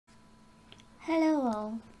Hello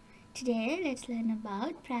all. Today let's learn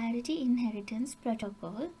about priority inheritance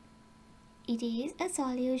protocol. It is a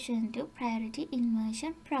solution to priority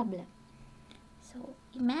inversion problem. So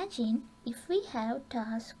imagine if we have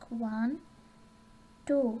task 1,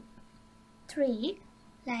 2, 3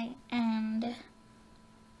 and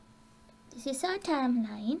this is our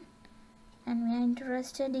timeline and we are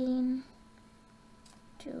interested in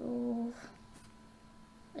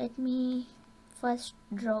let me first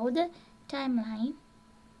draw the timeline.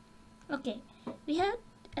 Okay, we have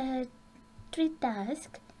 3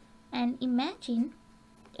 tasks and imagine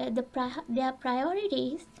their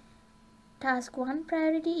priorities. Task 1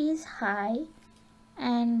 priority is high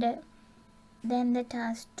and then the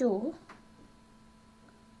task 2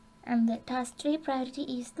 and the task 3 priority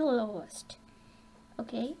is the lowest.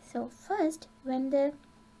 Okay, so first when the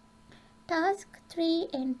task 3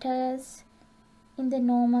 enters in the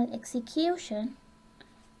normal execution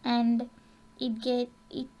and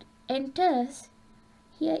it enters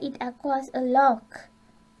here, it acquires a lock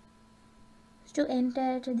to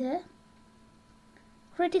enter to the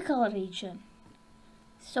critical region.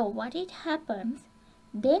 So what it happens,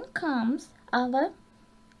 then comes our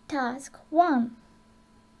task 1,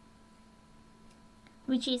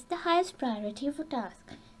 which is the highest priority for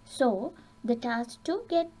task. So the task 2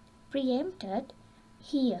 get preempted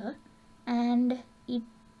here and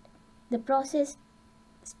the process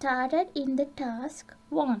started in the task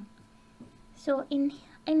 1. So in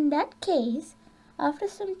that case, after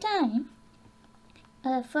some time,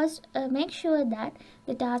 first make sure that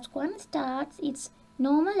the task 1 starts its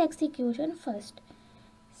normal execution first.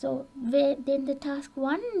 So then the task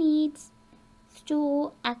 1 needs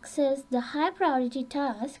to access the high priority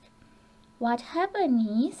task. What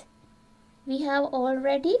happens is we have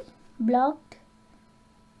already blocked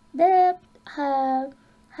the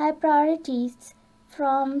high priorities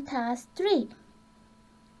from task 3.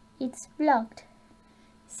 It's blocked.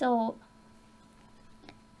 So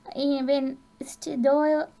when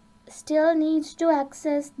though still needs to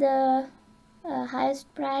access the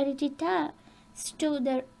highest priority task to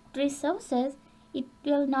the resources, it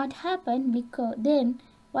will not happen, because then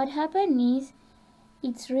what happens is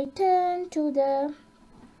it's returned to the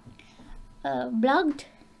blocked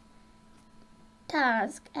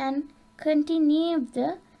task and continue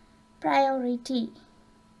the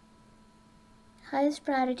highest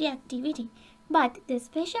priority activity. But the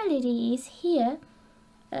specialty is here,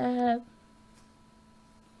 the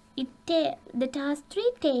task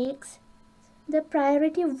 3 takes the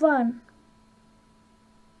priority 1.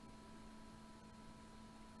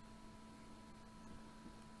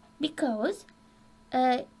 Because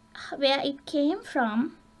where it came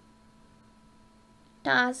from,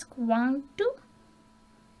 task 1 to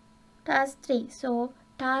task 3. So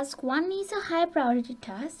task 1 is a high priority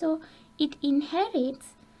task, so it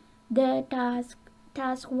inherits the task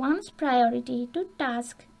 1's priority to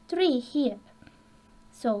task 3 here.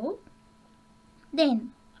 So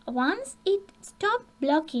then once it stopped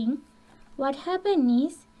blocking, what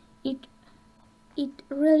happens is it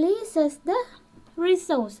releases the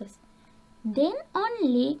resources. Then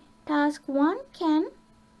only task 1 can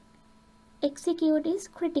execute its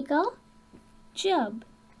critical job.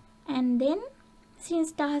 And then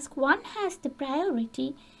since task 1 has the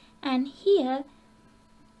priority, and here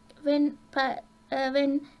when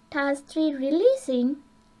task 3 releasing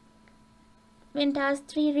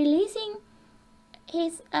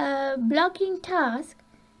his blocking task,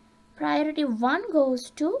 priority 1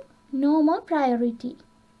 goes to normal priority,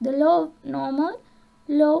 the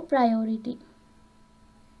low priority.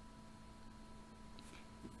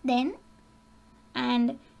 Then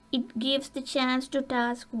and it gives the chance to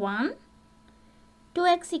task 1 to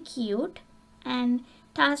execute, and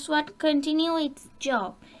task 1 continue its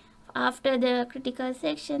job. After the critical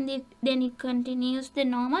section, then it continues the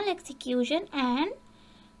normal execution and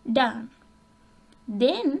done.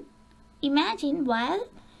 Then imagine while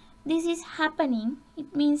this is happening,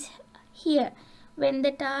 it means here when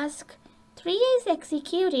the task 3 is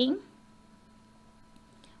executing,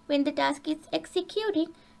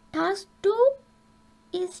 task 2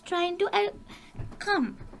 is trying to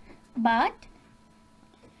come, but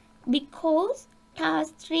because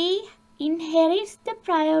task 3 inherits the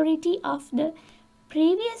priority of the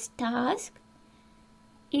previous task,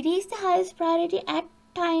 it is the highest priority at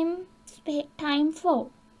time 4,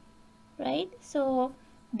 right? So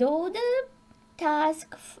though the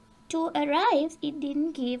task 2 arrives, it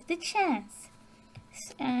didn't give the chance,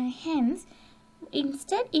 hence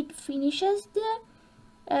instead it finishes the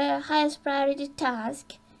highest priority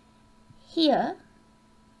task here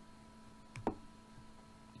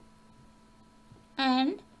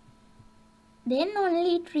and then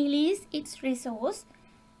only it releases its resource.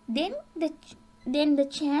 Then the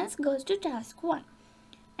chance goes to task 1,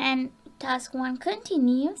 and task 1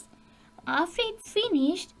 continues. After it's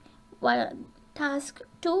finished, well, task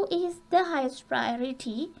 2 is the highest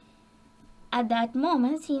priority at that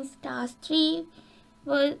moment, since task 3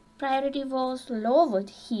 priority was lowered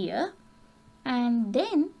here, and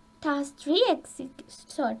then task 2 executes,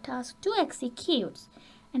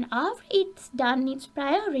 and after it's done its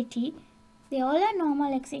priority, they all are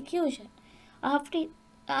normal execution. After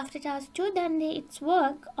task 2 done its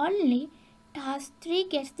work, only task 3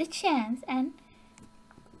 gets the chance, and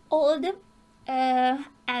all the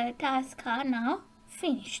tasks are now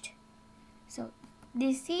finished. So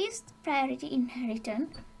this is the priority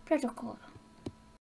inheritance protocol.